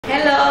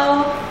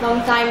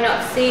long time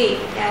not see.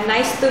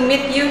 Nice to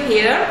meet you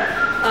here.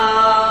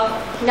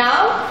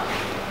 Now,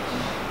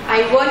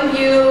 I want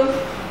you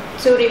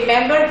to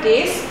remember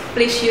this.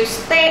 Please you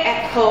stay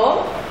at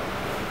home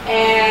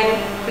and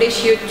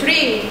please you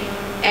drink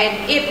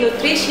and eat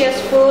nutritious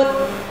food,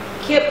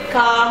 keep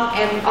calm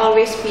and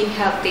always be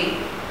healthy.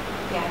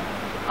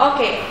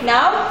 Okay,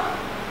 now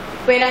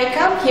when I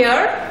come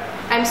here,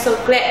 I'm so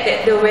glad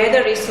that the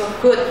weather is so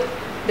good.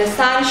 The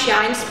sun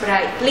shines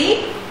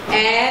brightly,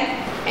 and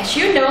as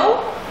you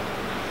know,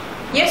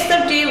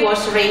 yesterday was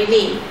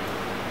rainy.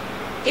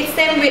 It's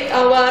same with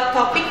our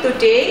topic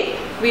today.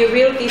 We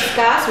will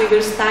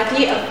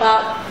study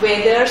about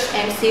weathers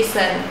and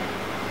season.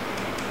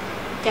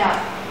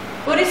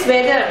 What is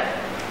weather?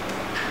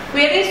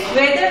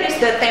 Weather is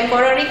the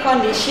temporary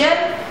condition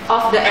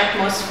of the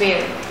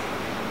atmosphere.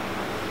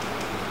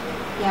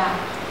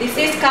 This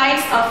is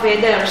kinds of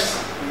weathers.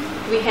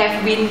 We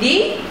have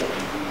windy,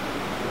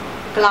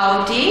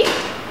 cloudy,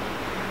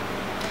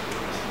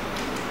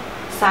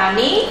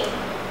 sunny,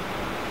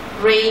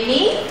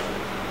 rainy,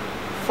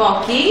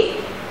 foggy,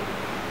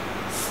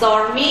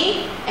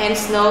 stormy, and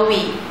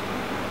snowy.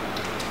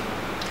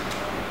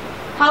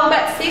 How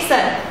about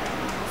season?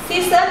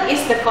 Season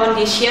is the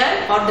condition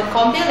or the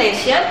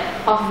combination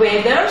of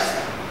weathers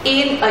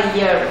in a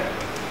year.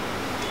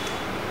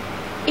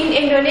 In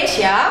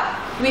Indonesia,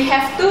 we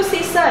have two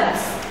seasons.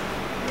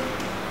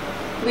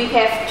 We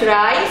have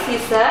dry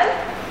season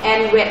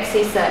and wet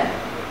season.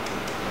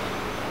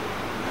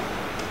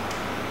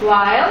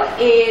 While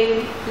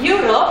in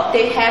Europe,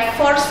 they have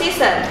four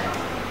seasons.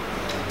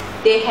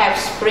 They have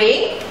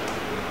spring,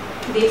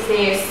 this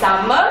is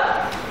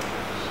summer,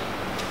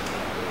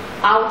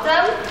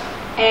 autumn,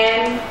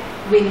 and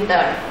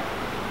winter.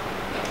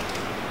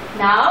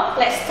 Now,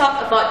 let's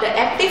talk about the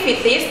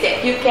activities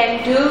that you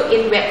can do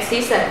in wet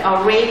season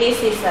or rainy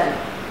season.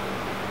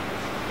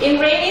 In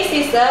rainy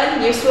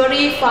season,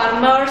 usually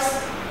farmers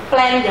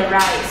plant the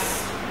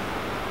rice.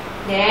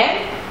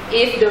 Then,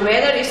 if the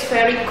weather is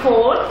very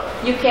cold,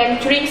 you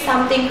can drink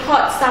something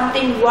hot,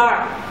 something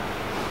warm.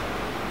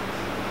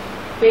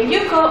 When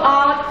you go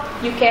out,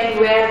 you can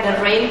wear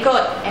the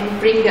raincoat and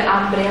bring the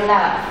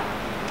umbrella.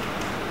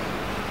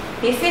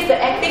 This is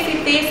the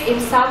activities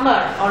in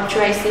summer or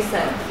dry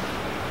season.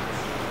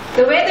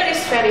 The weather is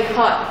very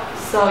hot,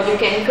 so you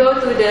can go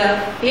to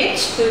the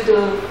beach to do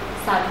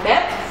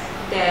sunbath.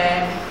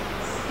 Then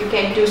you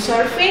can do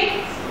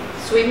surfing,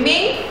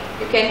 swimming,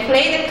 you can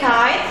play the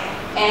kite,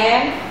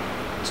 and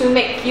to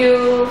make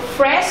you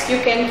fresh, you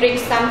can drink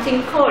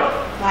something cold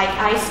like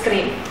ice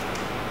cream.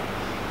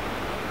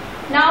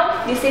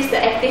 Now, this is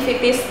the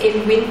activities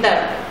in winter.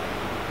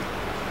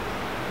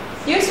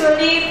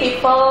 Usually,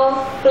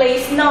 people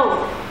play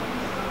snow.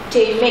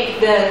 They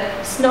make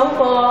the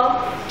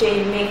snowball,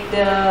 they make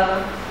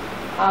the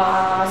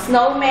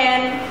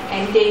snowman,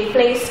 and they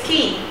play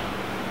ski.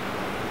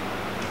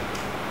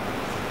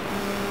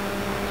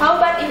 How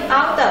about in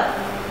autumn?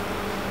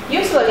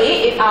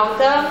 Usually, in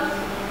autumn,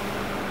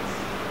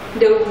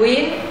 the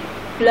wind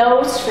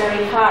blows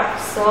very hard,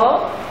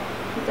 so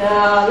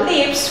the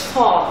leaves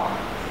fall.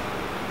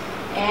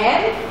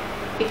 And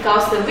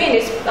because the wind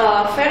is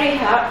very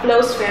hard,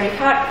 blows very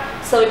hard,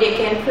 so they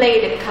can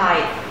play the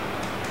kite.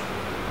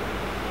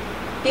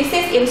 This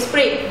is in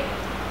spring.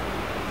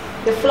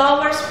 The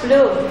flowers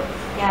bloom.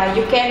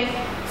 You can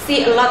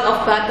see a lot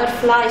of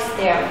butterflies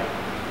there.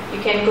 You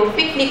can go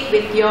picnic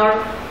with your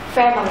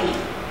family.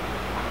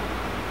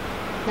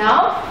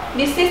 Now,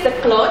 this is the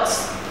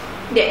clothes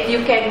that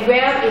you can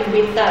wear in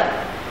winter.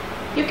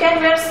 You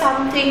can wear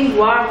something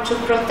warm to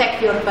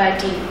protect your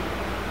body.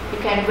 You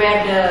can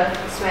wear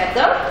the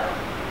sweater.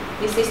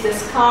 This is the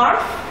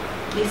scarf.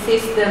 This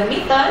is the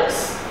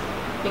mittens.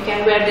 You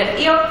can wear the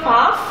ear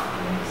puff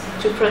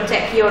to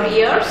protect your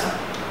ears.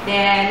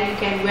 Then you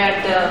can wear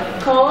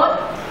the coat,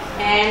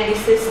 and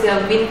this is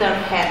the winter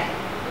hat.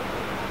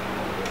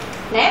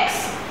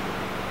 Next,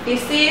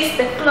 this is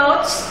the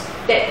clothes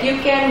that you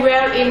can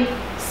wear in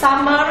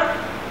summer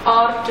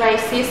or dry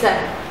season.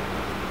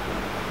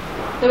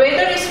 The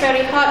weather is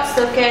very hot,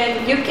 so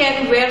you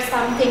can wear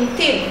something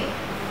thin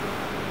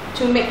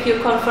to make you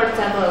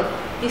comfortable.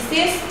 This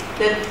is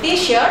the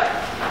t-shirt,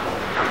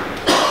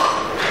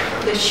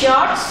 the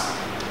shorts,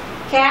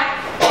 cap,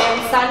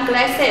 and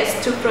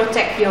sunglasses to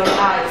protect your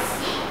eyes.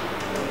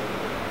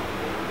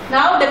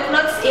 Now the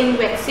clothes in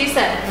wet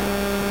season.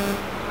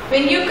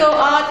 When you go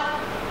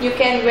out, you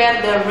can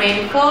wear the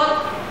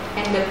raincoat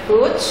and the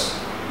boots.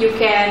 You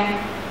can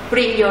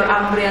bring your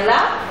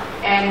umbrella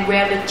and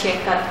wear the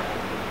jacket.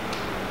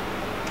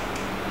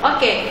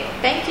 Okay,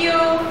 thank you.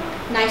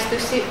 Nice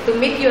to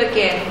meet you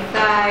again.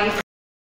 Bye.